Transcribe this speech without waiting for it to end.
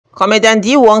Comedian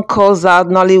Deeone calls out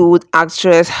Nollywood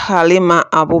actress Halima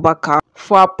Abubaka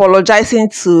for apologizing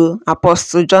to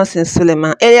Apostle Johnson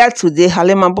Suleman. Earlier today,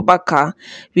 Halima Abubaka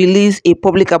released a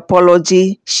public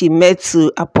apology she made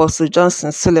to Apostle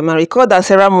Johnson Suleman. Recall that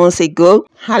several months ago,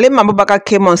 Halima Abubaka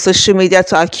came on social media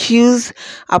to accuse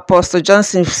Apostle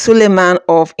Johnson Suleman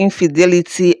of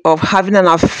infidelity, of having an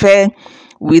affair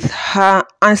with her,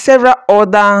 and several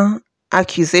other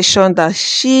accusation that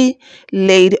she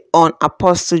laid on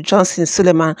Apostle Johnson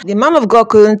Suleman. The man of God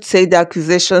couldn't take the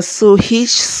accusation, so he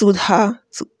sued her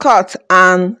to court,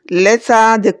 and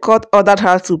later the court ordered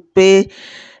her to pay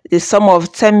the sum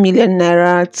of 10 million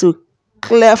naira to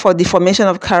clear for defamation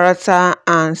of character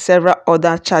and several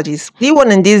other charges. The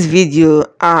one in this video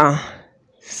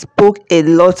spoke a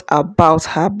lot about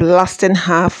her, blasting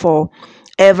her for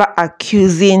ever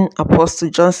accusing Apostle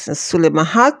Johnson Suleman.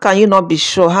 How can you not be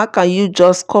sure? How can you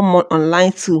just come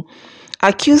online to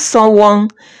accuse someone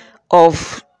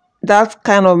of that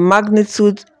kind of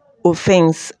magnitude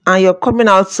offense, and you're coming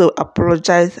out to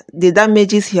apologize the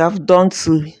damages he have done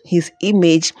to his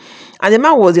image? And the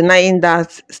man was denying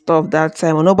that stuff that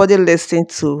time, and nobody listened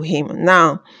to him.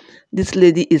 Now this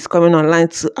lady is coming online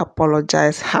to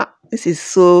apologize. This is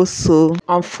so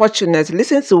unfortunate.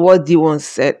 Listen to what Deeone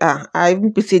said. I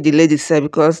even pity the lady said,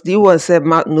 because Deeone said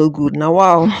mouth no good. Now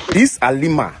wow. This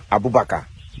Halima Abubaka,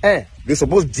 they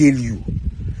supposed jail you.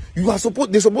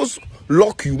 They supposed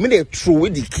lock you. May they throw away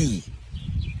the key.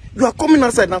 You are coming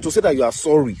outside now to say that you are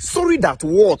sorry. Sorry that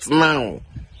what now?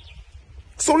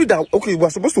 Sorry that, okay, we are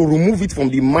supposed to remove it from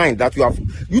the mind that you have.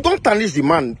 You don't tarnish the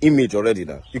man image already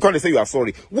now. You can't say you are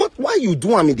sorry. Why you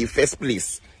do him in the first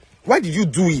place? Why did you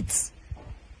do it?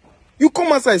 You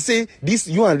come outside and say, this,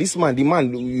 you and this man, the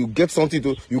man, you get something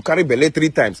to, you carry belly 3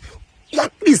 times.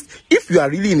 At least, if you are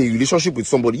really in a relationship with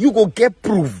somebody, you go get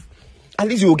proof. At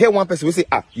least you will get one person who say,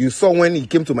 you saw when he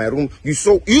came to my room, you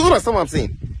understand what I'm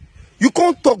saying? You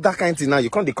can't talk that kind of thing now.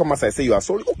 You can't come outside and say you are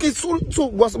sorry. Okay, so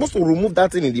we're supposed to remove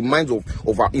that thing in the minds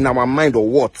in our mind, or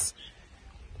what?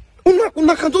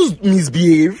 Una can just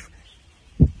misbehave.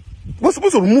 We're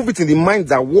supposed to remove it in the mind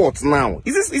that what now?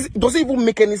 Does it even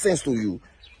make any sense to you?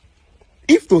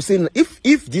 If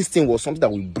this thing was something that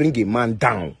will bring a man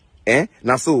down,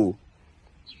 now so,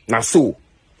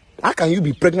 how can you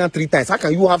be pregnant 3 times? How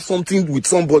can you have something with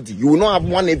somebody? You will not have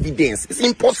one evidence. It's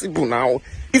impossible now.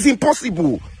 It's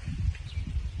impossible.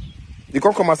 You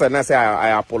can't come outside and say,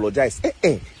 I apologize.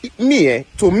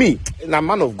 To me, na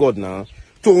man of God now,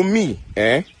 to me,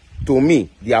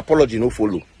 the apology no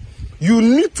follow. You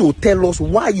need to tell us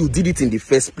why you did it in the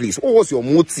first place. What was your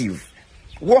motive?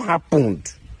 What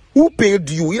happened? Who paid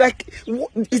you?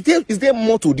 Is there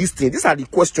more to this thing? These are the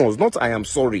questions, not I am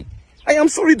sorry. I am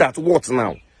sorry that what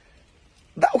now?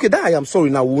 That I am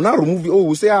sorry now. We'll now remove it. Oh,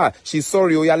 we'll say, she's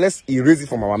sorry. Oh, yeah, let's erase it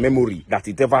from our memory that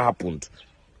it ever happened.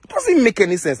 It doesn't make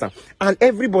any sense now. And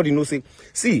everybody knows it.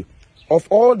 See, of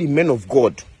all the men of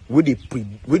God, I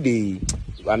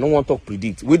don't want to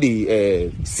predict, where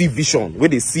they see vision, where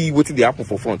they see what they happen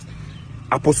for front.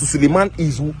 Apostle Suleman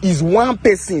is one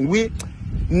person where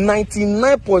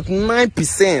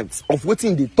 99.9% of what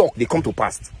they talk, they come to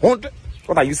pass. 100,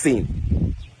 what are you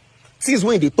saying? Since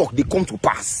when they talk, they come to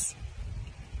pass.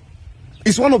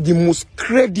 It's one of the most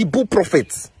credible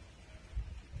prophets.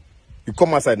 You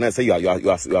come outside and say you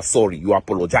are sorry, you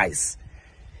apologize.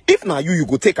 If now you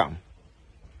go take him.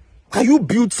 Can you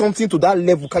build something to that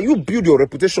level? Can you build your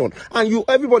reputation? And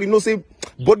everybody knows, say,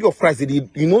 body of Christ,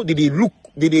 did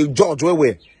they judge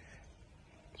where?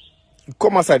 You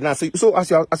come outside now, so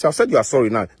as you have said you are sorry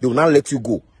now, they will not let you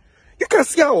go. You can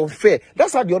see how unfair.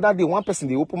 That's how the other day, one person,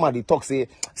 they open mouth, they talk, say,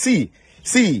 see.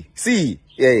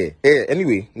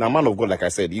 Anyway, now man of God, like I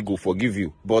said, he go forgive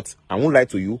you. But I won't lie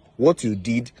to you, what you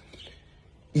did,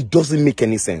 it doesn't make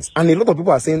any sense. And a lot of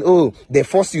people are saying, oh, they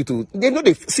force you to. They know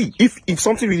see, if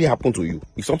something really happened to you,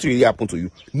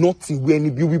 nothing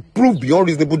will be proved beyond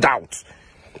reasonable doubt.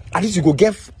 At least you go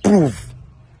get proof.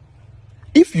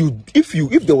 If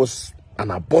there was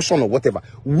an abortion or whatever,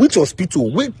 which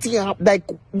hospital, like,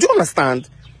 do you understand?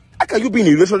 How can you be in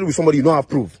a relationship with somebody you don't have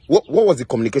proof? What was the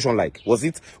communication like? Was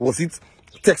it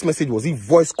text message? Was it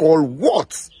voice call?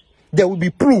 What? There will be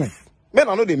proof. Men,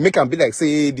 I know they make and be like,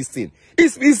 say this thing.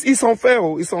 It's unfair.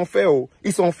 It's unfair.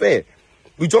 It's unfair.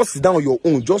 You just sit down on your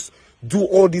own. Just do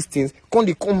all these things.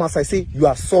 Come outside, say you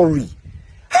are sorry.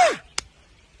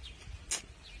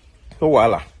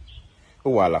 Oh,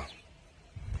 voila.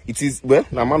 It is, well,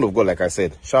 now man of God, like I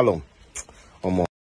said. Shalom.